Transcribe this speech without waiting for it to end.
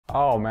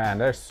Oh man,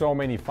 there's so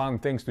many fun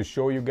things to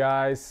show you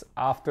guys.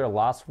 After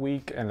last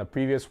week and the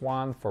previous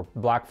one for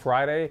Black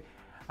Friday,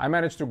 I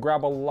managed to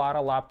grab a lot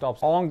of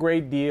laptops on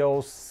great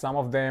deals. Some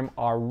of them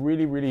are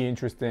really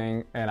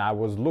interesting and I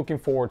was looking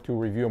forward to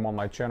review them on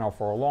my channel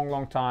for a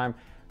long time.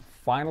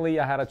 Finally,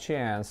 I had a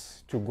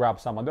chance to grab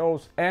some of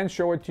those and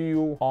show it to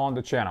you on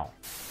the channel.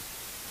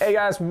 Hey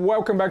guys,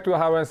 welcome back to the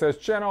How Says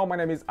channel. My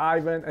name is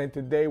Ivan and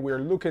today we're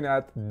looking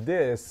at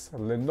this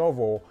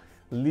Lenovo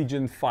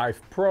Legion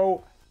 5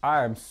 Pro.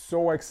 I am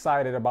so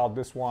excited about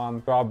this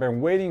one. So I've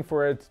been waiting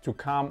for it to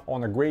come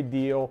on a great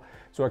deal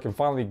so I can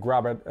finally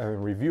grab it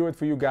and review it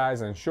for you guys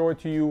and show it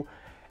to you.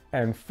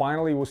 And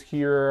finally it was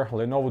here.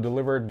 Lenovo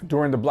delivered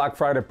during the Black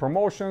Friday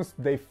promotions.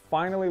 They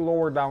finally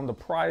lowered down the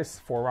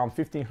price for around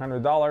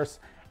 $1,500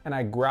 and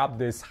I grabbed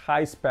this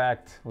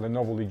high-spec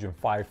Lenovo Legion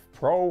 5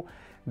 Pro.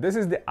 This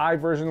is the I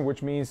version,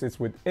 which means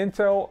it's with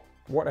Intel.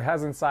 What it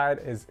has inside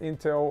is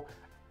Intel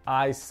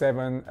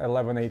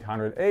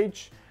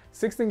i7-11800H,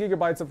 16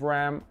 gigabytes of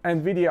RAM,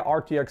 nVidia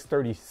RTX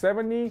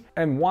 3070,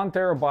 and 1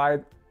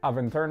 terabyte of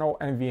internal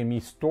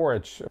Nvme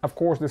storage. Of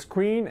course, the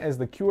screen is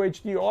the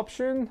QHD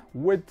option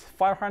with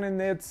 500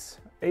 nits,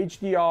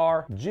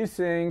 HDR,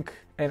 G-Sync,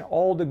 and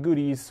all the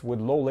goodies with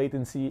low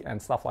latency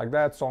and stuff like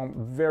that. So I'm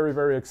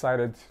very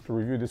excited to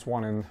review this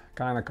one and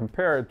kind of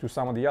compare it to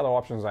some of the other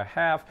options I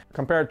have,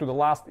 compare it to the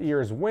last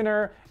year's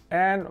winner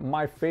and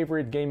my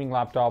favorite gaming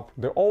laptop,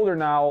 the older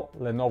now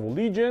Lenovo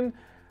Legion,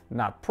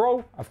 not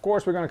Pro. Of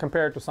course, we're going to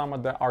compare it to some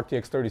of the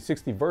RTX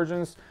 3060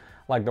 versions,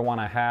 like the one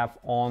I have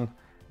on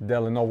the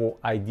Lenovo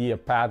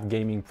IdeaPad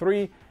Gaming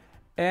 3.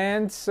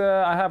 And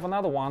I have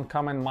another one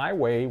coming my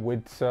way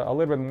with a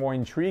little bit more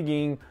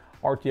intriguing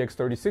RTX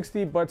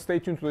 3060, but stay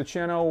tuned to the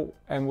channel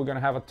and we're going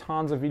to have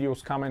tons of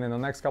videos coming in the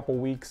next couple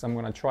weeks. I'm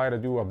going to try to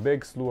do a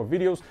big slew of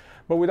videos,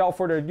 but without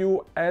further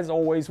ado, as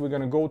always, we're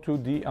going to go to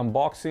the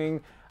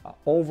unboxing,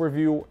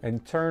 overview,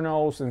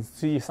 internals, and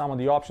see some of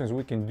the options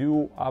we can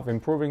do of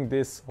improving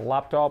this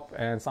laptop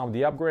and some of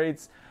the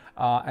upgrades.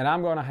 And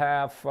I'm gonna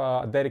have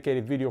a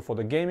dedicated video for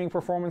the gaming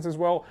performance as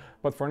well.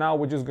 But for now,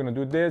 we're just gonna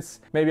do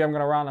this. Maybe I'm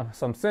gonna run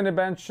some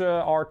Cinebench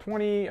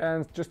R20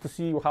 and just to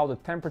see how the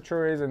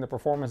temperature is and the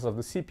performance of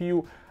the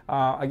CPU.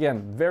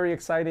 Again, very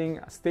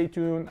exciting. Stay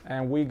tuned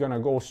and we're gonna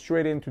go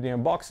straight into the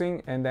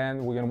unboxing and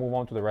then we're gonna move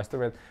on to the rest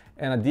of it.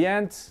 And at the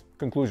end,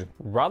 conclusion.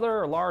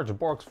 Rather large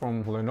box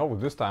from Lenovo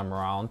this time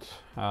around.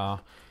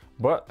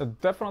 But it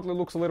definitely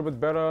looks a little bit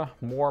better,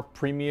 more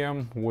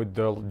premium with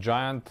the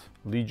giant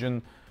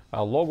Legion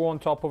logo on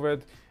top of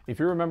it. If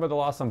you remember the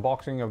last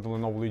unboxing of the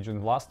Lenovo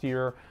Legion last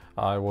year,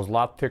 it was a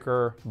lot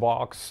thicker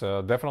box,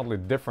 definitely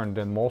different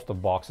than most of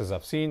the boxes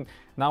I've seen.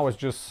 Now it's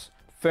just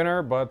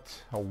thinner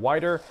but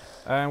wider.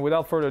 And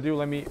without further ado,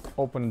 let me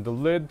open the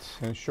lid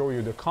and show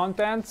you the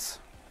contents.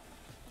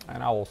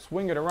 And I will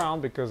swing it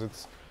around because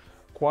it's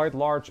quite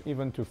large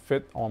even to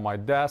fit on my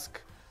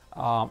desk.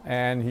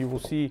 And you will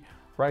see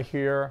right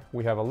here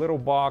we have a little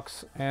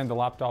box and the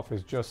laptop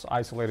is just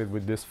isolated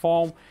with this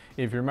foam.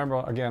 If you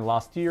remember, again,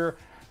 last year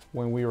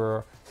when we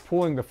were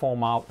pulling the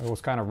foam out, it was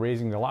kind of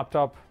raising the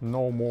laptop.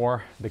 No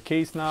more the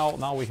case now.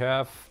 Now we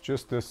have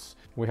just this,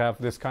 we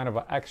have this kind of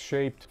an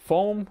X-shaped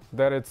foam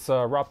that it's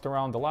wrapped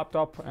around the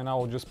laptop, and I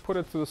will just put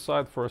it to the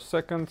side for a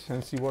second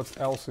and see what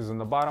else is in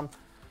the bottom.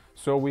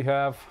 So we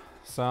have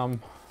some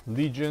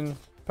Legion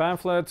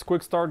pamphlets,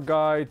 quick start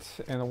guide,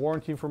 and a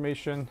warranty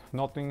information.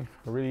 Nothing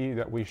really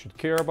that we should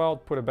care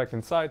about. Put it back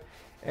inside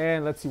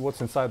and let's see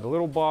what's inside the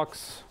little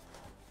box,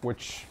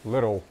 which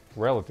little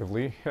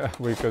relatively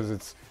because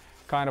it's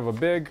kind of a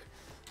big.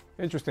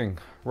 Interesting.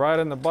 Right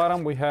in the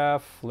bottom we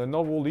have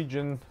Lenovo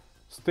Legion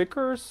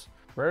stickers,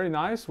 very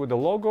nice with the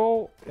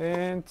logo.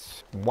 And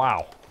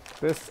wow,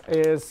 this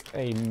is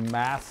a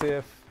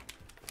massive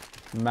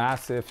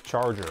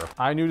charger.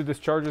 I knew that this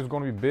charger is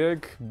going to be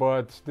big,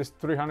 but this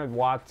 300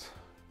 watt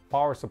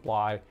power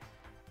supply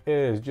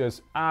is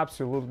just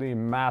absolutely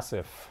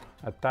massive.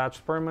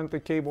 Attached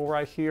permanent cable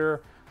right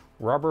here,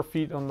 rubber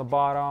feet on the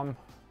bottom,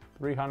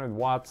 300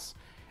 watts,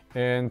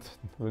 and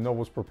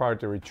Lenovo's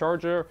proprietary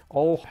charger,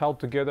 all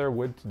held together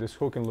with this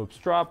hook and loop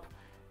strap.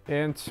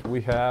 And we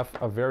have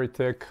a very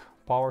thick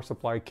power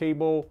supply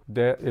cable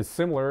that is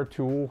similar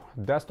to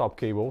desktop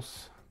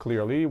cables,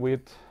 clearly,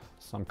 with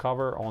some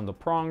cover on the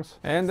prongs.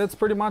 And that's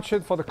pretty much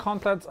it for the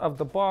contents of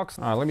the box.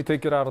 All right, let me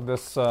take it out of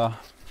this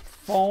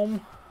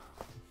foam.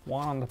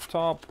 One on the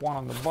top, one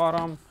on the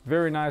bottom.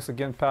 Very nice,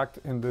 again, packed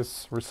in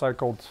this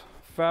recycled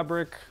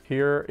fabric.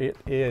 Here it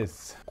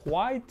is.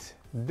 Quite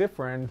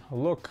different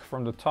look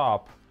from the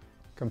top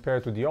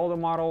compared to the older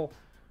model.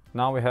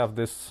 Now we have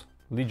this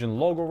Legion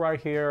logo right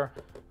here.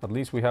 At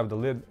least we have the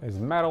lid is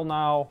metal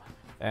now.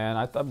 And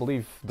I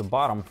believe the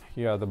bottom,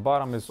 yeah, the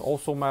bottom is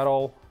also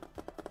metal.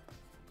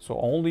 So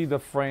only the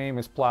frame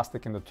is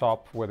plastic in the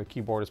top, where the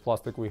keyboard is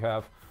plastic. We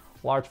have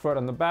large foot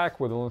on the back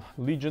with a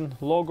Legion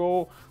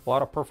logo, a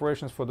lot of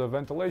perforations for the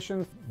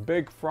ventilation,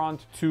 big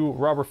front, 2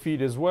 rubber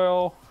feet as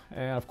well.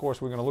 And of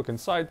course, we're gonna look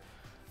inside.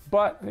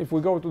 But if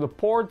we go to the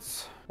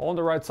ports, on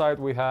the right side,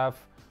 we have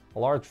a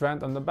large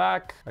vent on the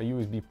back, a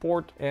USB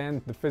port,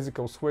 and the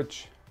physical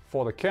switch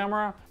for the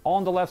camera.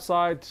 On the left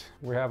side,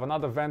 we have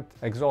another vent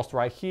exhaust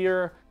right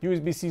here,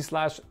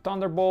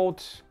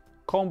 USB-C/Thunderbolt,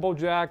 combo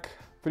jack,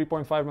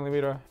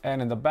 3.5mm,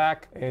 and in the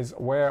back is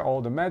where all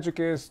the magic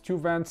is, 2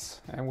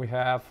 vents, and we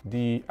have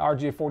the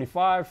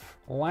RJ45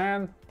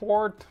 LAN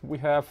port, we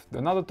have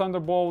another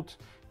Thunderbolt,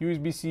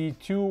 USB-C,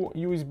 2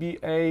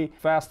 USB-A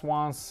fast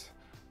ones,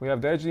 we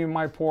have the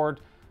HDMI port,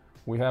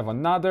 we have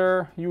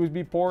another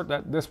USB port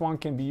that this one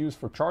can be used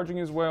for charging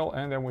as well,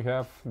 and then we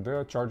have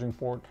the charging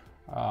port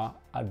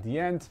at the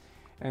end,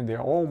 and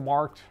they're all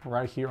marked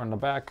right here on the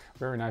back.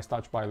 Very nice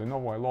touch by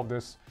Lenovo. I love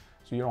this,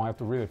 so you don't have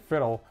to really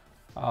fiddle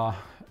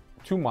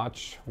too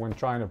much when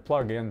trying to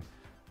plug in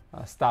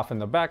stuff in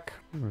the back.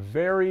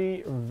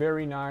 Very,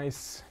 very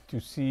nice to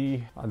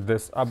see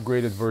this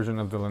upgraded version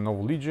of the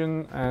Lenovo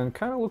Legion, and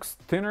kind of looks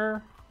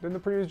thinner than the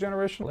previous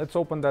generation. Let's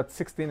open that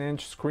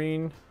 16-inch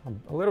screen,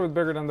 a little bit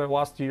bigger than the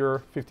last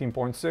year,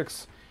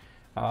 15.6.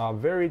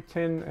 Very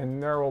thin and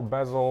narrow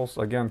bezels.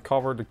 Again,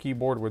 covered the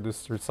keyboard with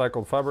this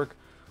recycled fabric,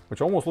 which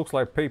almost looks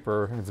like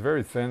paper. It's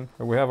very thin.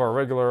 And we have our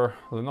regular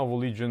Lenovo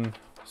Legion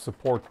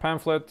support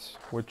pamphlet,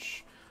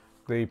 which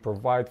they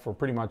provide for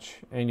pretty much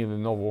any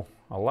Lenovo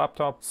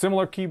laptop.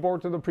 Similar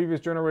keyboard to the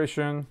previous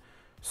generation,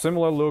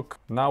 similar look.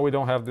 Now we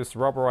don't have this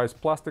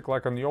rubberized plastic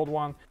like on the old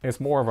one. It's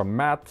more of a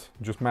matte,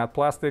 just matte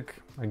plastic.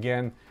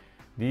 Again,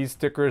 these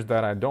stickers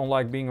that I don't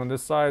like being on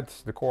this side,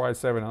 the Core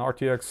i7 and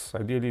RTX,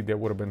 ideally they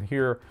would have been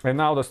here. And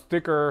now the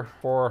sticker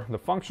for the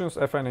functions,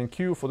 FN and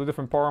Q, for the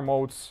different power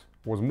modes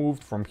was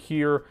moved from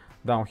here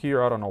down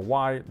here. I don't know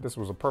why. This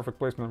was a perfect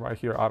placement right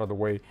here, out of the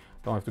way.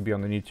 Don't have to be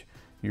underneath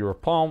your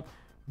palm,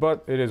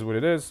 but it is what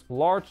it is.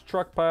 Large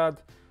trackpad,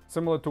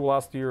 similar to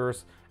last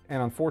year's,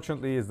 and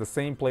unfortunately it's the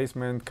same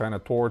placement kind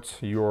of towards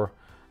your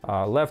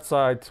left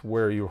side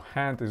where your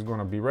hand is going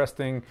to be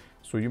resting.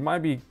 So you might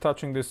be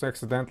touching this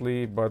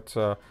accidentally, but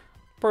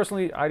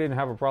personally I didn't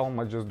have a problem.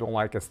 I just don't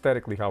like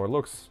aesthetically how it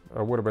looks.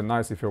 It would have been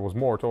nice if it was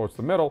more towards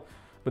the middle,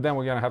 but then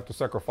we're gonna have to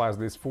sacrifice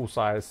these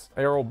full-size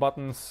arrow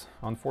buttons,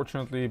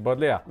 unfortunately. But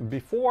yeah,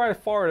 before I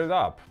fire it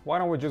up, why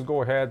don't we just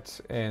go ahead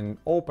and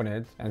open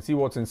it and see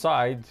what's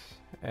inside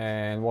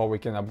and what we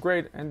can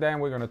upgrade, and then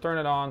we're gonna turn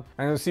it on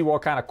and see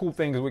what kind of cool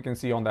things we can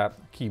see on that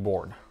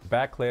keyboard.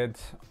 Backlid,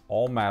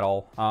 all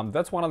metal.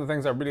 That's one of the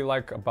things I really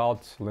like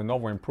about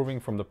Lenovo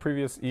improving from the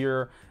previous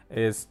year,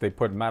 is they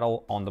put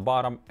metal on the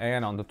bottom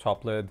and on the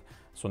top lid.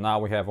 So now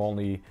we have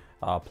only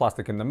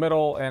plastic in the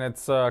middle, and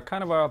it's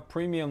kind of a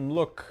premium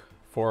look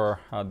for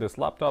this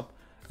laptop.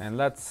 And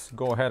let's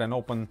go ahead and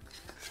open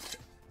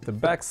the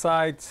back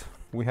side.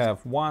 We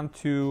have 1,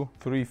 2,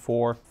 3,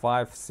 4,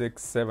 5,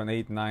 6, 7,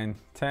 8, 9,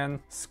 10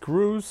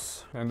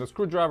 screws. And the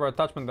screwdriver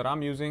attachment that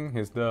I'm using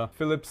is the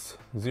Phillips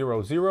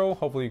 00.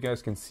 Hopefully you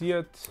guys can see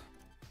it.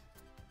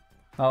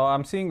 Now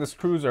I'm seeing the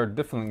screws are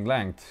different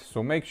length,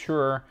 so make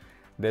sure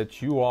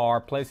that you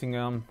are placing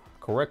them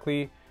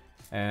correctly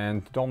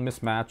and don't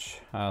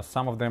mismatch.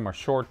 Some of them are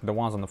short, the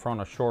ones on the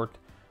front are short,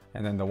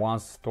 and then the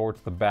ones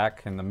towards the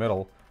back and the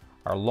middle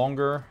are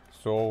longer.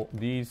 So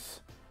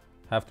these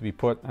have to be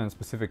put in a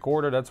specific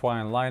order. That's why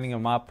I'm lining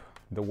them up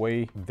the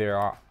way they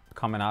are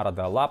coming out of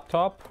the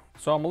laptop.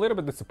 So I'm a little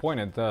bit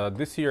disappointed.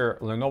 This year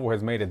Lenovo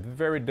has made it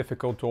very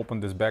difficult to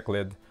open this back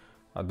lid,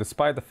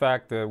 despite the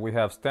fact that we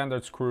have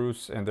standard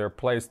screws and they're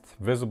placed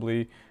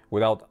visibly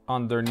without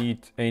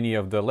underneath any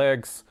of the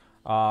legs.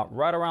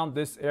 Right around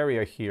this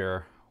area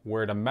here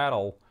where the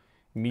metal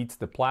meets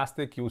the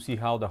plastic, you'll see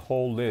how the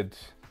whole lid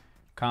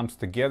comes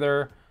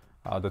together.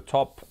 The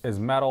top is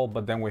metal,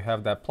 but then we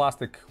have that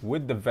plastic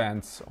with the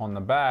vents on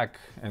the back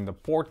and the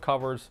port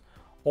covers.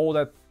 All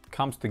that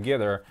comes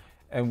together,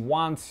 and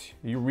once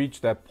you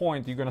reach that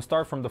point, you're gonna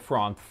start from the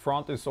front.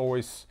 Front is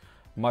always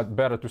much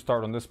better to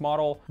start on this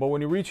model, but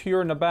when you reach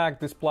here in the back,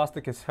 this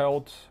plastic is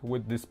held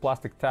with these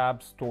plastic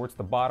tabs towards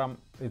the bottom.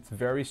 It's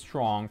very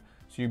strong,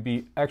 so you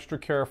be extra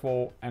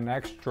careful and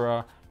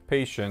extra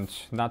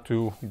patient not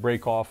to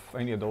break off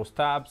any of those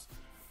tabs.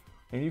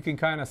 And you can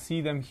kind of see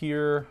them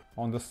here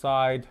on the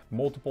side,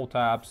 multiple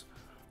tabs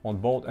on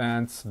both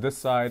ends, this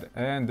side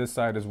and this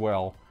side as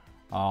well.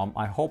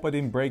 I hope I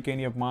didn't break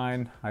any of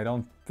mine. I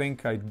don't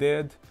think I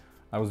did.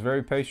 I was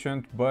very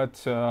patient, but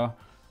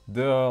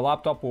the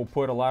laptop will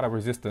put a lot of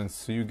resistance,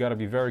 so you got to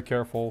be very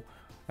careful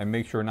and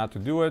make sure not to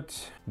do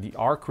it. The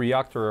arc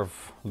reactor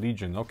of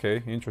Legion,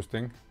 okay,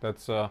 interesting.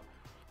 That's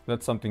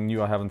something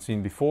new I haven't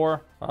seen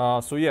before.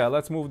 So yeah,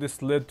 let's move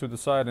this lid to the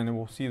side and then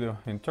we'll see the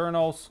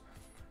internals.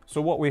 So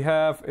what we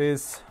have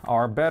is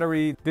our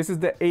battery. This is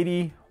the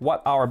 80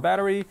 watt-hour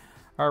battery.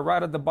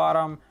 Right at the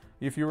bottom,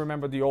 if you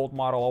remember the old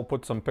model, I'll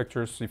put some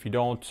pictures. If you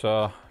don't,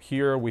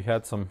 here we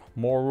had some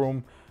more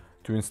room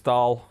to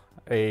install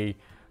a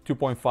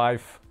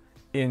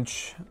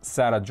 2.5-inch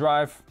SATA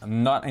drive.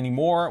 Not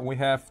anymore. We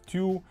have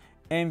 2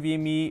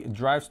 NVMe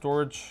drive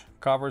storage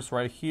covers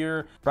right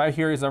here. Right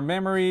here is our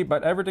memory,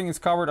 but everything is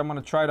covered. I'm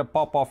gonna try to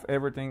pop off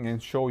everything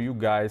and show you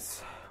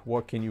guys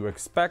what can you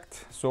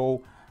expect.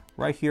 So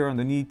right here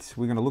underneath,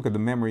 we're gonna look at the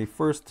memory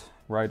first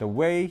right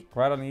away.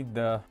 Right underneath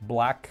the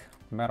black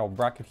metal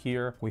bracket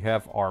here. We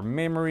have our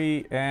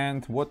memory,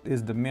 and what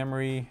is the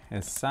memory?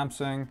 Is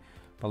Samsung,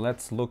 but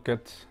let's look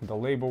at the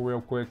label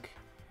real quick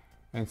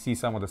and see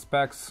some of the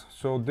specs.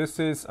 So this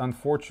is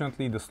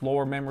unfortunately the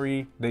slower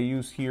memory they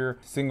use here,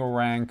 single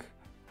rank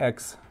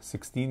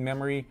X16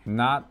 memory.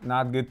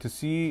 Not good to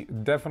see.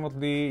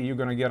 Definitely you're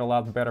gonna get a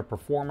lot better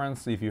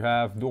performance if you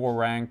have dual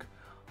rank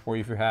or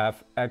if you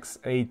have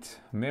X8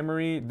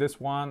 memory. This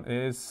one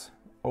is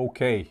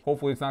okay.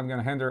 Hopefully it's not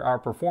gonna hinder our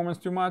performance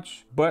too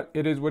much, but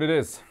it is what it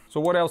is. So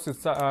what else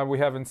is we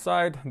have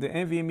inside? The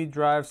NVMe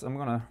drives. I'm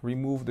gonna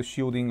remove the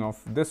shielding of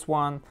this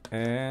one,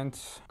 and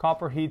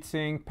copper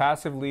heatsink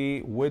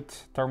passively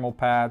with thermal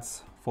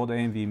pads for the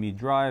NVMe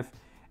drive.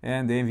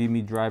 And the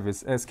NVMe drive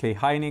is SK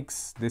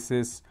Hynix. This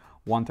is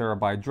 1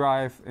 terabyte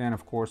drive, and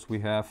of course we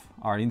have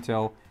our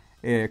Intel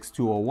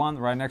AX201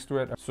 right next to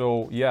it.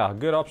 So yeah,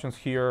 good options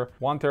here.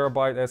 1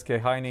 terabyte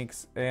SK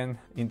Hynix and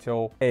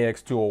Intel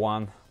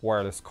AX201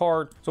 wireless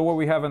card. So what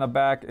we have in the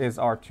back is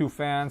our 2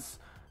 fans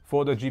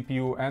for the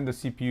GPU and the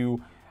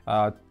CPU.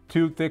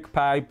 2 thick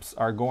pipes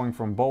are going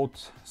from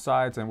both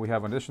sides, and we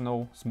have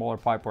additional smaller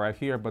pipe right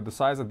here. But the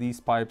size of these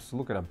pipes,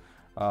 look at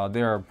them.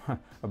 They're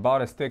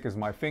about as thick as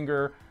my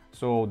finger.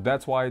 So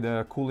that's why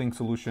the cooling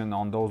solution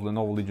on those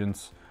Lenovo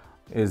Legions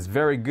is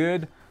very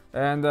good.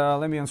 And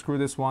let me unscrew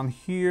this one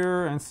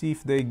here and see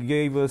if they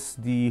gave us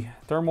the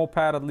thermal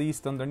pad at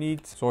least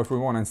underneath. So if we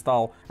want to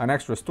install an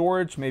extra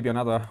storage, maybe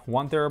another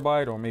 1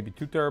 terabyte or maybe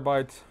 2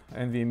 terabyte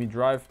NVMe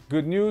drive.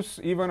 Good news,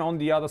 even on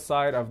the other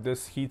side of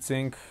this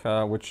heatsink,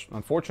 which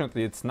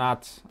unfortunately it's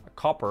not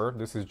copper,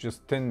 this is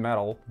just thin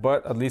metal,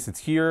 but at least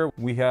it's here.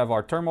 We have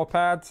our thermal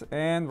pads,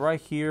 and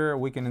right here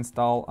we can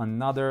install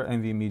another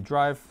NVMe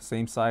drive,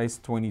 same size,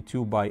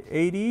 22 by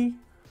 80.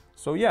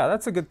 So yeah,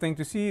 that's a good thing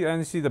to see. And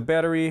you see the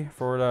battery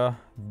for the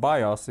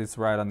BIOS, it's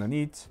right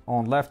underneath.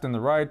 On left and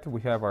the right,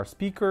 we have our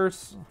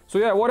speakers. So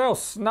yeah, what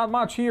else? Not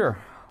much here.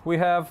 We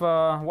have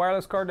a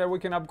wireless card that we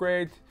can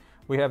upgrade.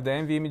 We have the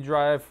NVMe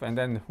drive, and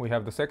then we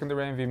have the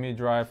secondary NVMe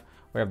drive.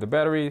 We have the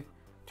battery,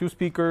 2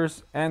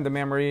 speakers, and the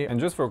memory. And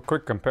just for a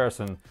quick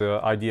comparison, the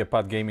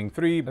IdeaPad Gaming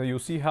 3, you'll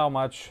see how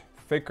much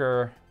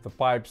thicker the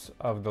pipes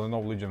of the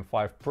Lenovo Legion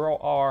 5 Pro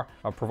are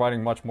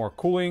providing much more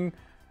cooling.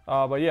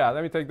 But yeah,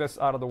 let me take this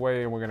out of the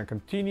way and we're gonna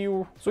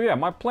continue. So yeah,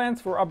 my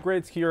plans for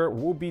upgrades here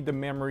will be the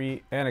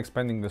memory and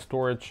expanding the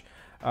storage.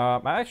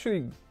 I'm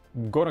actually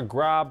gonna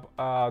grab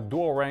a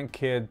dual rank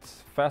kit,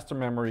 faster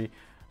memory,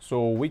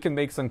 so we can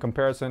make some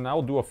comparison.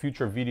 I'll do a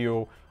future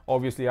video,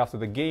 obviously after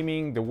the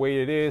gaming, the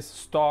way it is,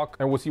 stock,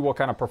 and we'll see what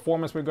kind of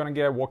performance we're gonna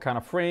get, what kind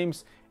of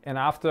frames. And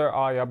after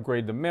I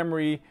upgrade the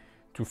memory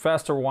to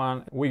faster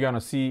one, we're gonna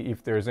see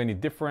if there's any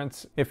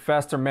difference, if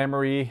faster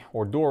memory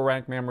or dual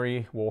rank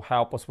memory will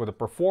help us with the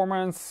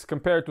performance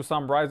compared to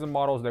some Ryzen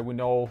models that we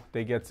know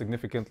they get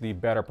significantly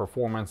better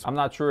performance. I'm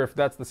not sure if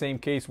that's the same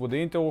case with the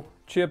Intel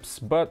chips,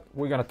 but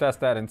we're gonna test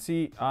that and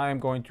see.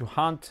 I'm going to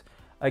hunt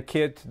a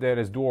kit that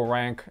is dual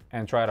rank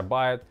and try to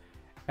buy it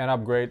and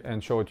upgrade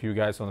and show it to you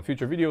guys on the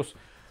future videos.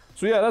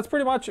 So yeah, that's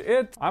pretty much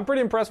it. I'm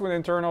pretty impressed with the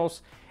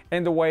internals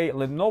and the way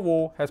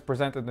Lenovo has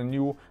presented the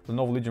new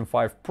Lenovo Legion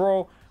 5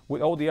 Pro.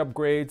 With all the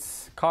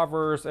upgrades,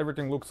 covers,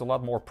 everything looks a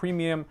lot more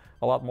premium,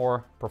 a lot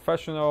more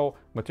professional,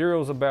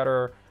 materials are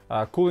better,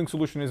 cooling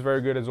solution is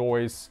very good as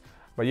always.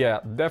 But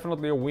yeah,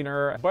 definitely a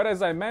winner. But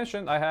as I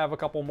mentioned, I have a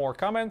couple more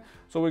coming.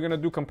 So we're gonna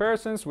do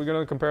comparisons. We're gonna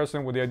do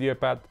comparison with the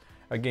IdeaPad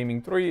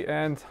Gaming 3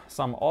 and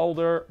some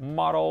older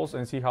models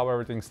and see how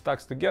everything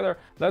stacks together.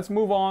 Let's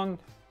move on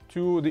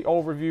to the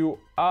overview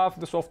of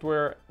the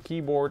software,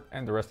 keyboard,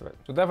 and the rest of it.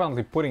 So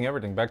definitely putting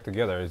everything back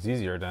together is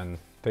easier than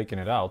taking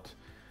it out.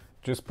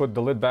 Just put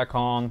the lid back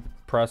on,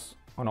 press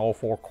on all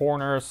 4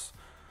 corners,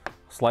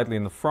 slightly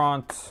in the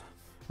front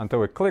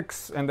until it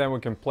clicks, and then we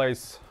can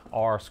place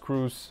our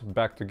screws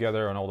back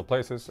together in all the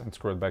places and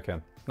screw it back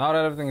in. Now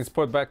that everything is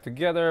put back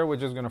together, we're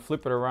just gonna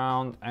flip it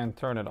around and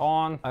turn it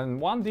on.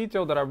 And one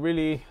detail that I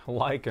really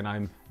like, and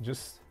I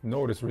just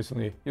noticed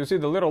recently, you see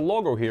the little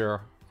logo here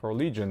for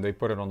Legion, they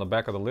put it on the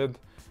back of the lid.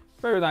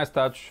 Very nice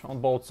touch on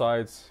both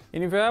sides.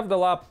 And if you have the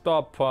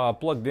laptop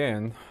plugged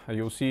in,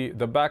 you'll see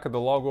the back of the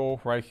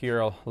logo right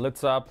here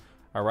lights up.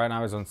 Right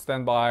now it's on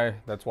standby,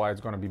 that's why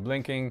it's going to be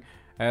blinking.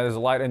 And there's a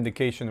light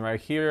indication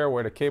right here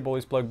where the cable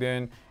is plugged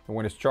in. And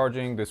when it's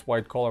charging, this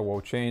white color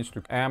will change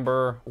to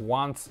amber.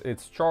 Once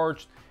it's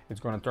charged, it's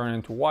going to turn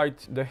into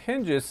white. The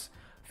hinges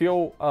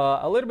feel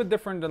a little bit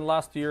different than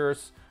last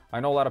year's.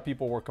 I know a lot of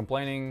people were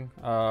complaining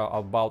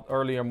about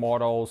earlier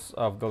models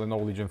of the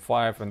Lenovo Legion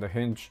 5 and the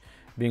hinge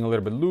being a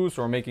little bit loose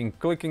or making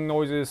clicking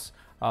noises.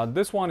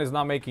 This one is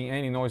not making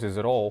any noises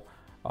at all.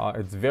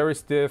 It's very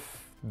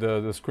stiff.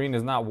 The screen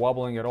is not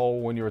wobbling at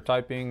all when you're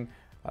typing.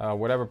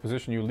 Whatever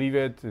position you leave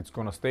it, it's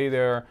gonna stay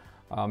there.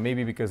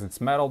 Maybe because it's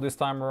metal this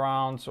time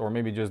around, or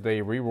maybe just they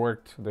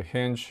reworked the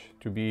hinge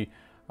to be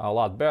a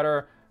lot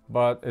better.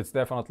 but it's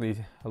definitely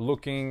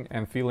looking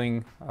and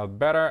feeling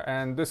better.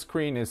 And this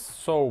screen is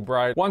so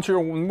bright. Once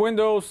you're in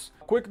Windows,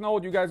 quick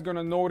note, you guys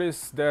gonna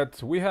notice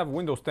that we have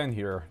Windows 10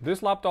 here.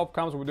 This laptop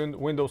comes with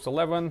Windows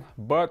 11,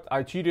 but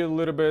I cheated a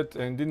little bit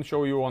and didn't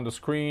show you on the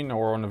screen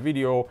or on the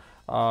video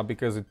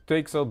because it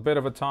takes a bit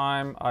of a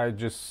time. I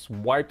just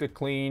wiped it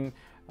clean,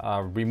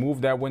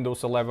 removed that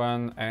Windows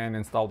 11 and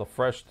installed a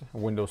fresh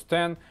Windows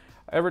 10.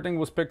 Everything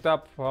was picked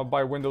up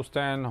by Windows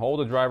 10, all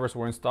the drivers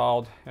were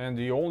installed, and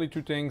the only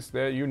two things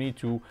that you need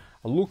to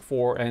look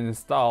for and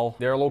install,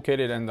 they're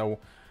located in the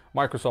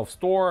Microsoft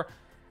Store,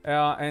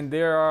 and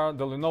they are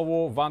the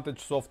Lenovo Vantage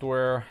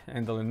software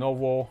and the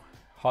Lenovo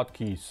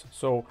hotkeys.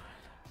 So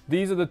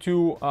these are the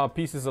two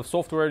pieces of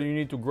software you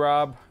need to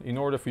grab in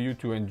order for you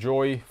to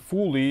enjoy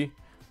fully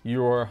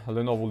your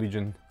Lenovo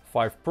Legion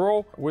 5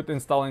 Pro. With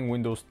installing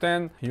Windows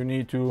 10, you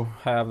need to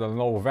have the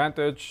Lenovo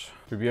Vantage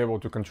to be able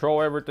to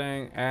control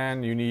everything,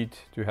 and you need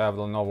to have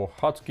the Lenovo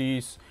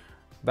hotkeys.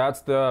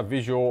 That's the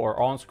visual or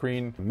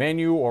on-screen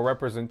menu or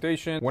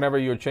representation. Whenever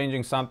you're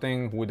changing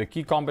something with the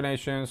key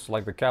combinations,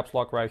 like the caps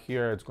lock right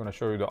here, it's going to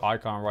show you the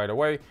icon right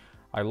away.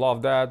 I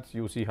love that.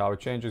 You'll see how it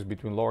changes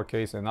between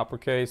lowercase and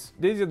uppercase.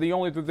 These are the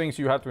only two things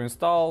you have to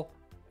install,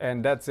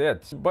 and that's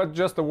it. But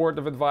just a word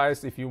of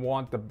advice, if you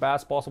want the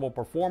best possible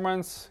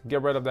performance,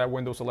 get rid of that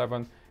Windows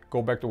 11,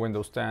 go back to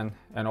Windows 10,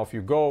 and off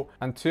you go.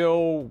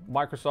 Until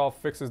Microsoft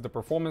fixes the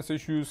performance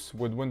issues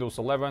with Windows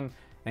 11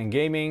 and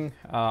gaming,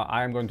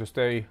 I am going to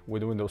stay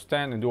with Windows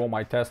 10 and do all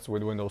my tests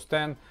with Windows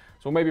 10.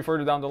 So maybe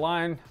further down the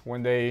line,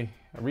 when they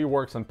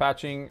rework some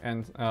patching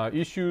and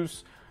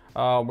issues,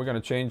 we're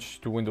gonna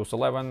change to Windows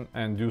 11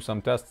 and do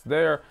some tests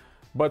there.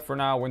 But for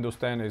now, Windows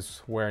 10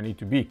 is where I need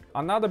to be.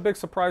 Another big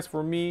surprise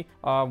for me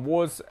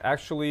was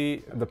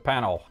actually the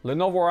panel.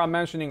 Lenovo are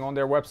mentioning on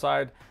their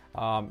website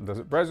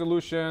the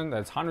resolution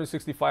that's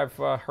 165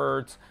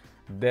 Hertz,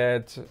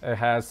 that it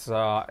has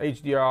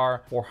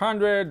HDR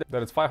 400,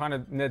 that it's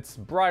 500 nits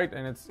bright,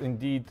 and it's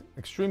indeed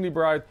extremely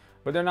bright.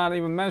 But they're not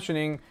even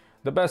mentioning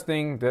the best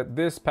thing, that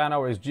this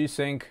panel is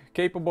G-Sync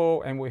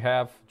capable, and we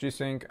have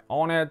G-Sync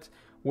on it,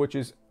 which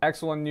is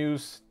excellent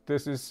news.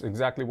 This is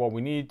exactly what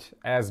we need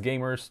as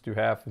gamers, to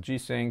have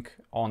G-Sync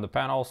on the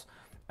panels,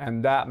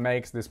 and that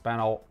makes this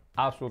panel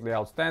absolutely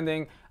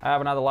outstanding. I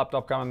have another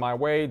laptop coming my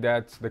way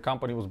that the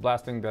company was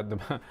blasting that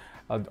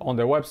on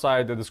their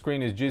website that the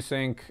screen is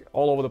G-Sync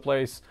all over the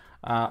place.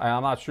 And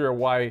I'm not sure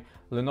why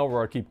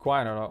Lenovo keep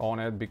quiet on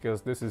it,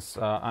 because this is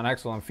an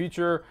excellent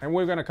feature. And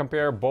we're gonna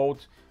compare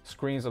both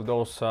screens of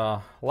those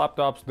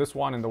laptops, this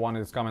one and the one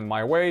that's coming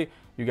my way.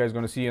 You guys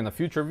gonna see in a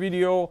future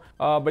video.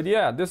 But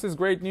yeah, this is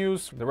great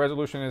news. The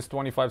resolution is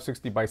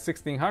 2560 by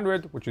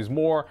 1600, which is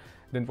more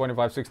than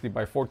 2560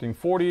 by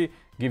 1440.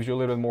 Gives you a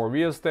little bit more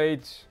real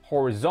estate,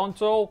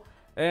 horizontal,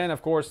 and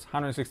of course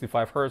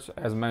 165 Hertz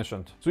as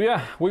mentioned. So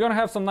yeah, we're gonna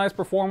have some nice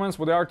performance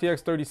with the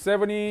RTX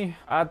 3070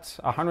 at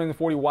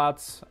 140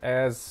 watts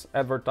as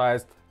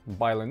advertised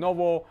by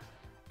Lenovo,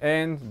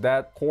 and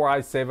that Core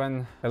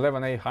i7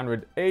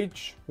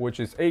 11800H, which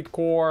is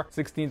 8-core,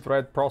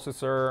 16-thread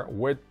processor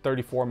with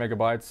 34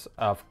 megabytes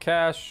of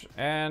cache,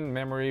 and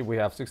memory we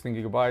have 16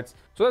 gigabytes.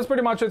 So that's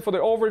pretty much it for the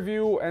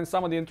overview and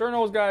some of the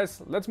internals,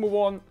 guys. Let's move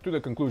on to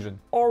the conclusion.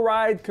 All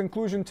right,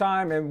 conclusion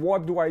time. And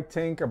what do I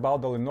think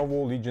about the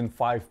Lenovo Legion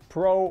 5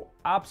 Pro?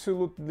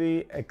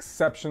 Absolutely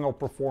exceptional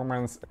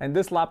performance, and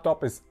this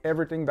laptop is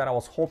everything that I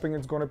was hoping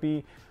it's going to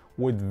be,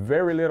 with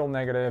very little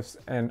negatives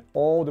and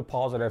all the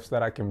positives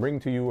that I can bring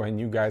to you, and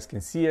you guys can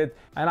see it.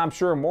 And I'm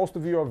sure most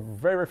of you are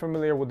very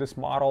familiar with this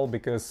model,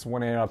 because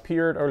when it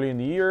appeared early in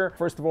the year,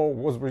 first of all, it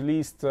was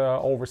released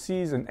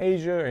overseas in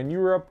Asia and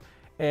Europe,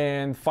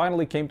 and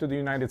finally came to the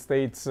United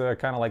States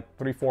kind of like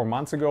 3-4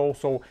 months ago.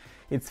 So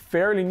it's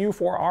fairly new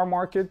for our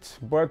market,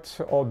 but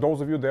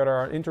those of you that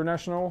are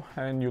international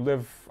and you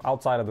live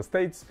outside of the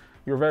States,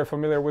 you're very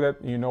familiar with it,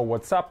 you know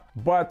what's up.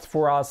 But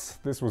for us,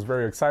 this was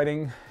very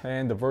exciting,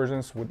 and the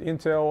versions with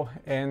Intel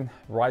and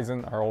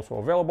Ryzen are also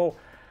available.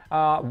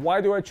 Why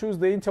do I choose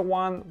the Intel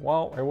one?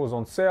 Well, it was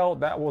on sale.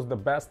 That was the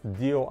best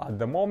deal at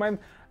the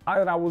moment.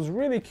 And I was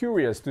really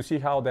curious to see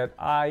how that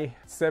i7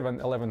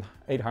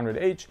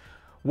 11800H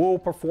will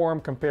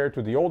perform compared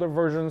to the older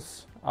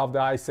versions of the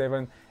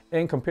i7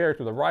 and compared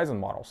to the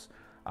Ryzen models.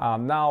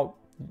 Now,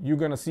 you're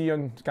gonna see,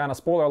 on kind of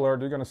spoiler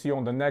alert, you're gonna see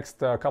on the next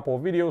couple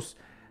of videos,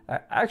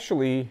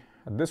 actually,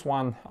 this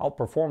one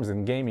outperforms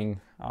in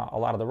gaming a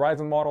lot of the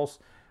Ryzen models,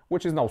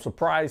 which is no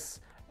surprise.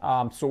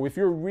 So if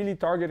you're really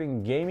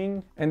targeting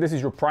gaming and this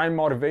is your prime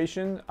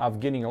motivation of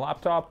getting a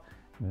laptop,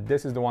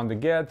 this is the one to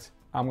get.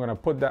 I'm gonna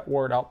put that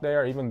word out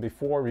there even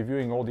before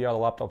reviewing all the other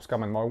laptops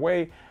coming my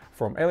way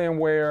from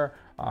Alienware,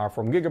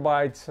 from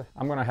Gigabyte.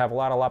 I'm gonna have a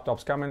lot of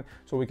laptops coming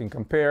so we can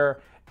compare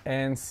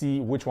and see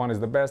which one is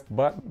the best.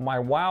 But my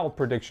wild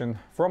prediction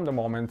from the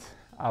moment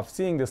of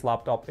seeing this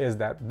laptop is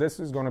that this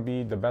is going to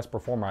be the best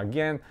performer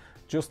again,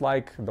 just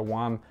like the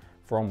one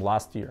from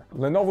last year.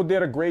 Lenovo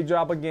did a great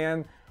job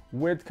again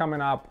with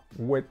coming up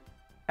with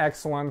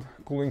excellent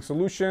cooling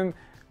solution,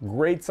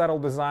 Great subtle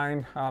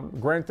design.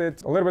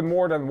 Granted, a little bit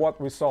more than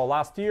what we saw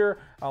last year.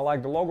 I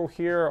like the logo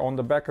here on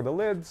the back of the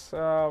lids,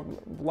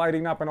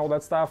 lighting up and all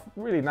that stuff.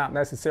 Really not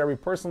necessary.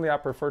 Personally, I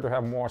prefer to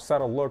have more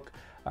subtle look,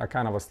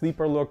 kind of a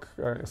sleeper look,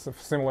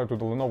 similar to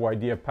the Lenovo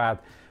IdeaPad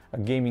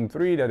Gaming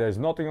 3, that there's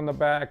nothing on the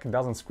back. It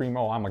doesn't scream,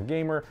 oh, I'm a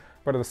gamer,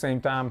 but at the same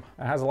time,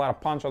 it has a lot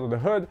of punch under the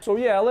hood. So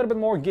yeah, a little bit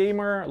more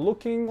gamer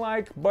looking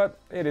like, but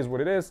it is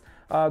what it is.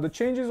 The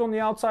changes on the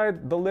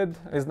outside, the lid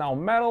is now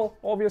metal,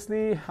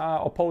 obviously,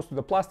 opposed to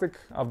the plastic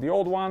of the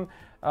old one,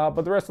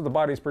 but the rest of the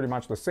body is pretty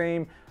much the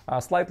same.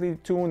 Slightly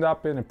tuned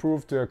up and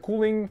improved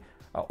cooling.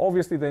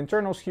 Obviously, the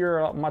internals here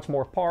are much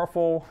more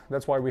powerful.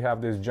 That's why we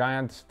have this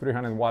giant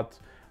 300-watt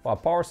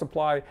power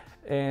supply,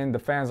 and the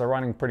fans are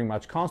running pretty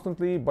much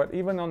constantly. But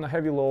even on the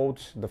heavy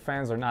loads, the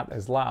fans are not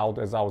as loud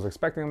as I was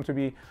expecting them to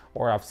be,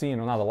 or I've seen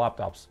on other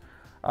laptops.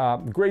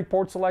 Great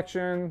port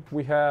selection.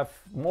 We have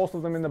most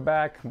of them in the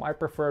back, my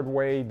preferred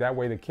way. That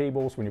way the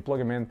cables, when you plug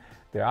them in,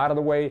 they're out of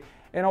the way.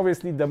 And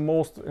obviously the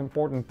most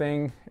important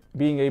thing,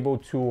 being able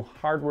to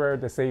hardware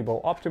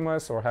disable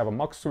Optimus or have a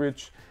mux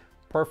switch.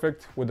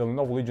 Perfect with the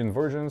Lenovo Legion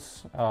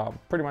versions,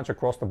 pretty much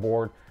across the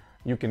board.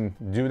 You can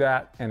do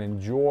that and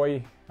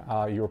enjoy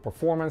your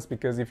performance,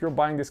 because if you're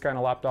buying this kind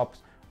of laptops,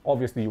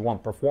 obviously you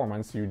want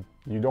performance. You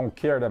don't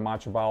care that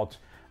much about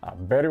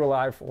battery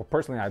life, or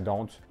personally I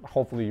don't.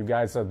 Hopefully you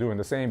guys are doing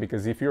the same,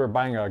 because if you're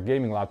buying a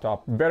gaming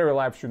laptop, battery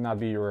life should not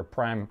be your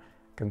prime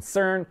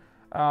concern.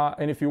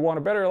 And if you want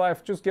a battery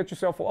life, just get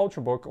yourself an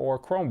Ultrabook or a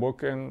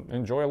Chromebook and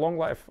enjoy a long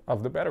life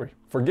of the battery.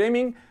 For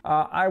gaming,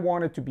 I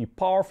want it to be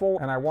powerful,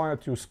 and I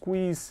wanted to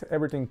squeeze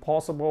everything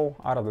possible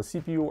out of the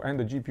CPU and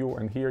the GPU,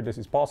 and here this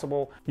is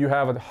possible. You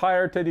have a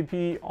higher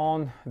 1080p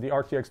on the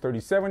RTX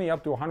 3070,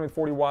 up to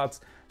 140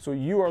 watts, so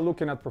you are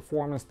looking at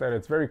performance that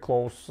it's very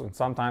close and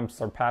sometimes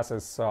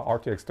surpasses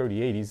RTX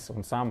 3080s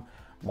on some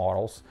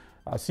models.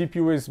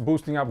 CPU is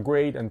boosting up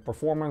great, and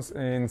performance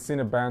in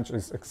Cinebench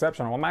is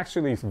exceptional. I'm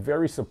actually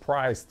very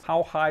surprised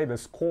how high the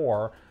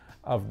score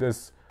of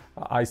this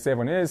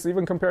i7 is,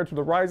 even compared to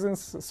the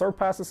Ryzen's.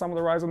 Surpasses some of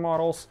the Ryzen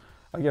models.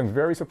 Again,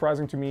 very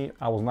surprising to me.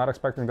 I was not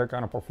expecting that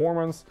kind of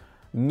performance,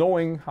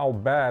 knowing how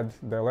bad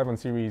the 11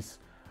 series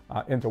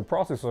Intel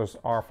processors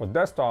are for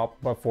desktop,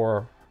 but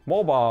for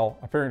mobile,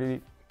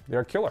 apparently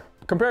they're killer.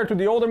 Compared to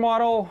the older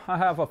model, I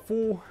have a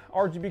full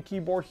RGB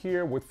keyboard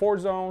here with 4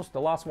 zones.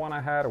 The last one I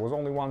had, it was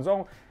only 1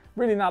 zone.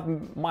 Really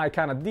not my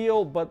kind of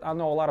deal, but I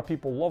know a lot of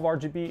people love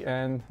RGB,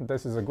 and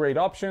this is a great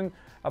option.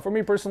 For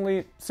me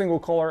personally, single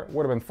color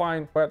would have been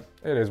fine, but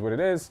it is what it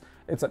is.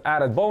 It's an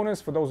added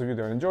bonus for those of you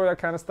that enjoy that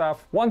kind of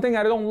stuff. One thing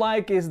I don't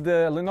like is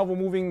the Lenovo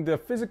moving the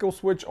physical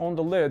switch on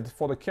the lid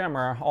for the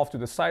camera off to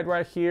the side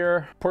right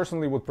here.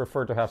 Personally would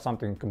prefer to have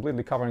something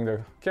completely covering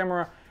the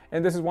camera.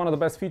 And this is one of the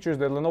best features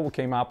that Lenovo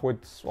came up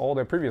with all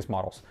their previous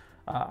models.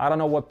 I don't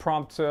know what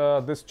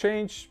prompted this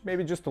change,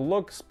 maybe just the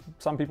looks.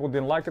 Some people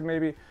didn't like it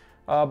maybe,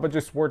 but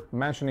just worth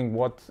mentioning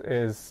what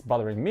is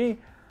bothering me.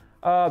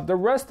 The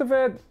rest of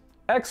it,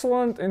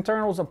 excellent.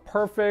 Internals are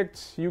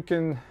perfect. You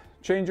can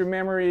change your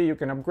memory, you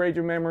can upgrade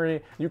your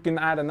memory, you can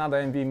add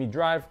another NVMe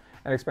drive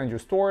and expand your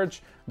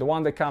storage. The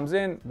one that comes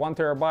in, 1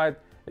 terabyte,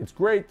 it's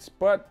great,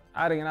 but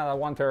adding another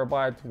 1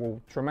 terabyte will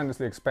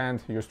tremendously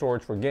expand your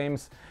storage for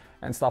games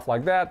and stuff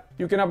like that.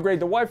 You can upgrade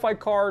the Wi-Fi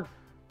card,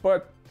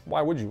 but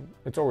why would you?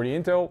 It's already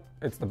Intel,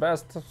 it's the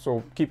best,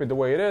 so keep it the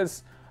way it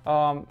is.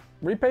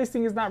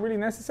 Repasting is not really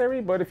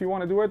necessary, but if you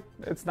want to do it,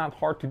 it's not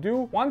hard to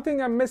do. One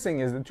thing I'm missing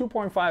is the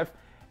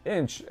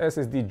 2.5-inch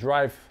SSD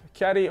drive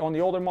caddy. On the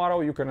older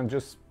model, you can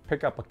just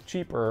pick up a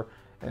cheaper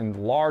and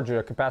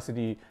larger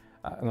capacity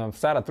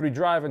SATA 3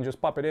 drive and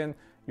just pop it in,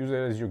 use it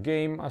as your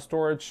game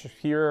storage.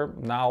 Here,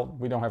 now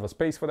we don't have a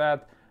space for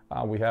that.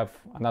 We have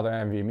another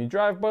NVMe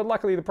drive, but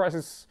luckily the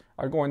prices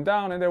are going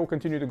down, and they will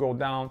continue to go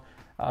down,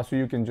 so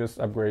you can just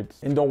upgrade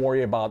and don't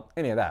worry about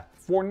any of that.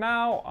 For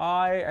now,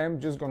 I am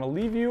just gonna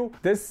leave you.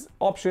 This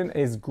option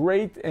is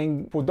great,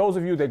 and for those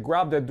of you that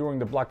grabbed it during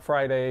the Black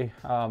Friday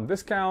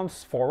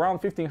discounts for around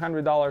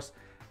 $1,500,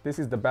 this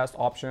is the best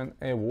option.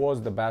 It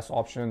was the best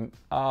option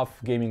of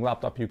gaming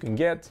laptop you can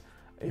get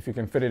if you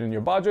can fit it in your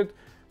budget.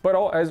 But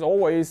as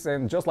always,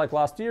 and just like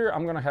last year,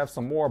 I'm gonna have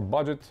some more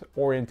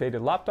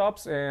budget-orientated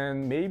laptops,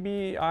 and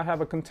maybe I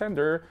have a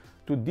contender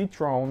to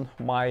dethrone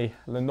my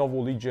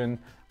Lenovo Legion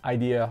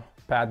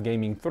IdeaPad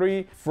Gaming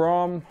 3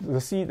 from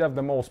the seat of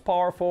the most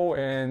powerful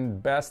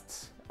and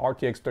best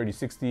RTX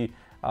 3060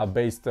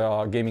 based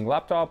gaming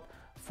laptop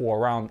for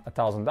around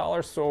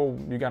 $1,000. So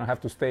you're gonna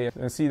have to stay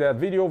and see that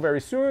video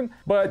very soon.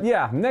 But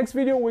yeah, next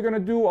video we're gonna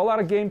do a lot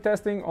of game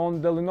testing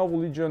on the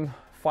Lenovo Legion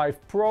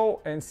 5 Pro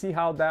and see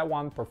how that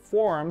one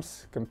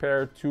performs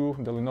compared to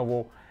the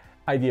Lenovo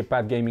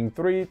IdeaPad Gaming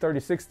 3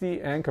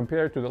 3060 and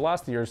compared to the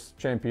last year's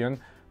champion,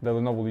 the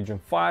Lenovo Legion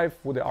 5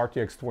 with the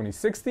RTX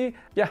 2060.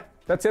 Yeah,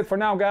 that's it for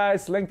now,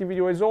 guys. Lengthy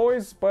video as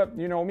always, but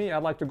you know me,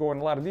 I'd like to go in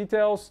a lot of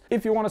details.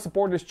 If you want to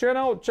support this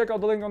channel, check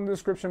out the link on the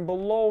description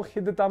below.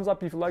 Hit the thumbs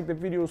up if you like the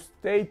video.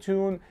 Stay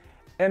tuned.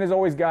 And as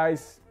always,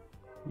 guys,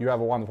 you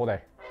have a wonderful day.